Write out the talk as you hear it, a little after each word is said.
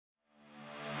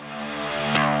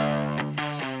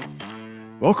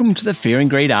Welcome to the Fear and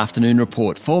Greed Afternoon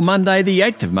Report for Monday the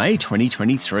 8th of May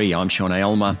 2023. I'm Sean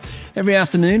Aylmer. Every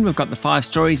afternoon we've got the 5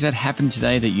 stories that happened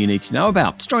today that you need to know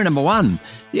about. Story number 1,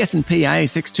 the S&P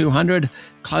ASX 200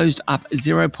 closed up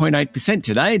 0.8%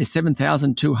 today to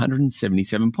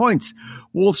 7,277 points.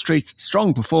 Wall Street's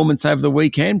strong performance over the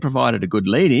weekend provided a good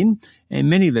lead-in, and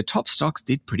many of the top stocks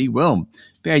did pretty well.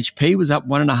 BHP was up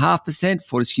 1.5%,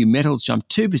 Fortescue Metals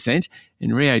jumped 2%,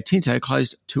 and Rio Tinto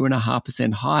closed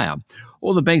 2.5% higher.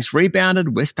 All the banks rebounded.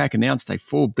 Westpac announced a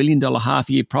 $4 billion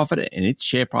half-year profit and its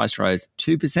share price rose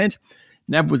 2%.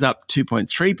 NAB was up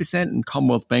 2.3% and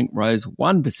Commonwealth Bank rose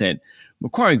 1%.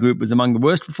 Macquarie Group was among the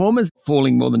worst performers,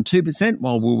 falling more than 2%,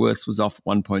 while Woolworths was off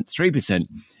 1.3%.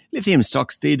 Lithium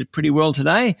stocks did pretty well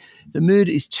today. The mood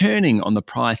is turning on the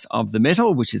price of the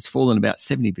metal, which has fallen about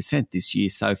 70% this year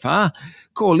so far.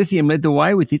 Core Lithium led the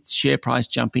way with its share price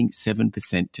jumping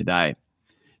 7% today.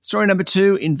 Story number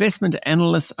 2, investment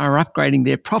analysts are upgrading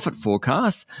their profit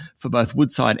forecasts for both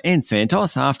Woodside and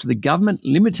Santos after the government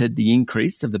limited the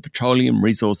increase of the Petroleum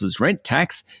Resources Rent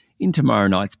Tax in tomorrow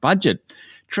night's budget.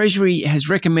 Treasury has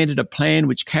recommended a plan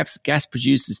which caps gas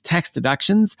producers' tax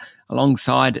deductions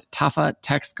alongside tougher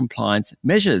tax compliance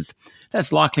measures.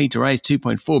 That's likely to raise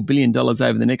 $2.4 billion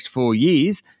over the next 4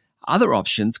 years. Other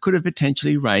options could have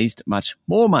potentially raised much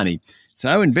more money.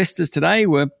 So investors today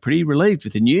were pretty relieved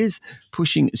with the news,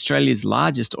 pushing Australia's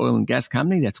largest oil and gas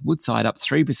company, that's Woodside, up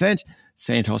 3%.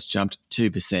 Santos jumped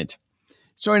 2%.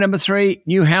 Story number 3,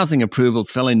 new housing approvals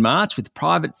fell in March, with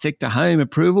private sector home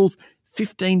approvals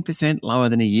 15% lower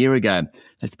than a year ago.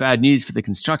 That's bad news for the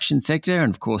construction sector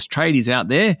and, of course, tradies out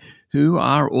there who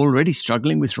are already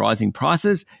struggling with rising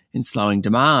prices and slowing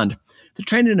demand. The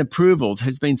trend in approvals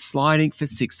has been sliding for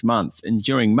 6 months, and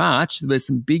during March there were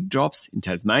some big drops in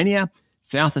Tasmania,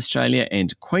 South Australia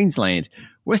and Queensland.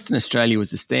 Western Australia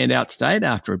was the standout state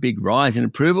after a big rise in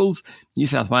approvals. New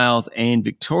South Wales and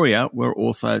Victoria were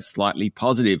also slightly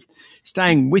positive.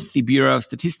 Staying with the Bureau of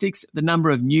Statistics, the number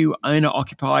of new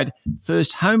owner-occupied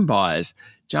first home buyers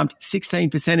jumped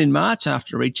 16% in March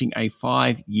after reaching a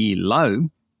 5-year low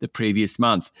the previous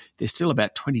month. They're still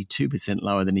about 22%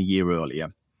 lower than a year earlier.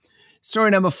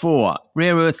 Story number 4,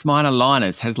 rare earths miner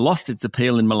Lynas has lost its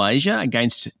appeal in Malaysia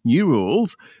against new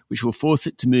rules which will force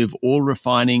it to move all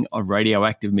refining of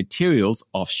radioactive materials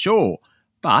offshore.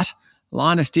 But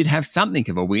Lynas did have something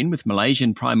of a win, with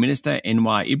Malaysian Prime Minister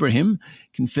Anwar Ibrahim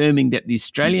confirming that the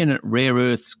Australian Rare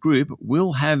Earths Group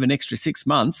will have an extra 6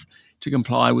 months to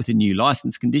comply with the new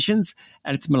licence conditions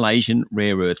at its Malaysian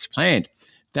rare earths plant.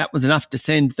 That was enough to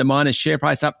send the miner's share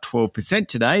price up 12%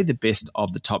 today, the best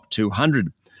of the top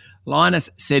 200. Lynas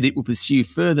said it will pursue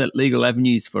further legal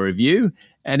avenues for review,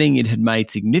 adding it had made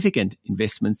significant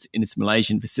investments in its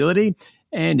Malaysian facility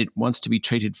and it wants to be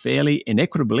treated fairly and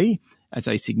equitably as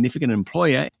a significant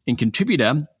employer and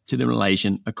contributor to the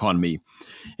Malaysian economy.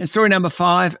 And story number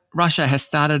 5, Russia has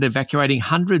started evacuating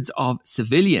hundreds of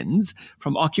civilians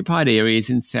from occupied areas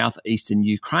in southeastern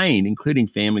Ukraine, including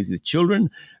families with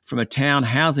children, from a town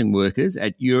housing workers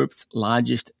at Europe's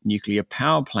largest nuclear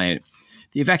power plant.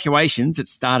 The evacuations that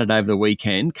started over the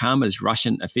weekend come as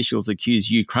Russian officials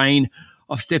accuse Ukraine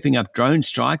of stepping up drone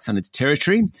strikes on its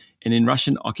territory and in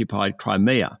Russian-occupied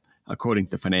Crimea, according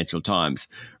to the Financial Times.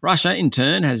 Russia, in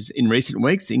turn, has in recent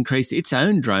weeks increased its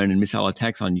own drone and missile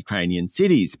attacks on Ukrainian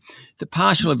cities. The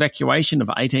partial evacuation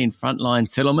of 18 frontline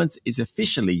settlements is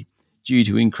officially due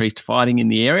to increased fighting in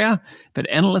the area, but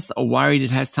analysts are worried it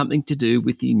has something to do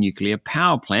with the nuclear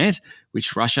power plant,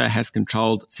 which Russia has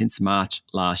controlled since March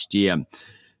last year.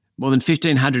 More than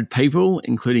 1,500 people,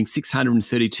 including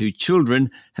 632 children,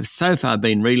 have so far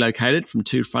been relocated from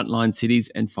 2 frontline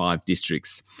cities and 5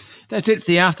 districts. That's it for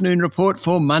the afternoon report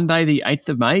for Monday, the 8th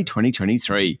of May,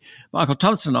 2023. Michael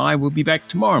Thompson and I will be back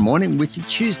tomorrow morning with the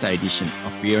Tuesday edition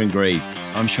of Fear and Greed.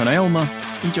 I'm Sean Aylmer.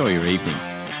 Enjoy your evening.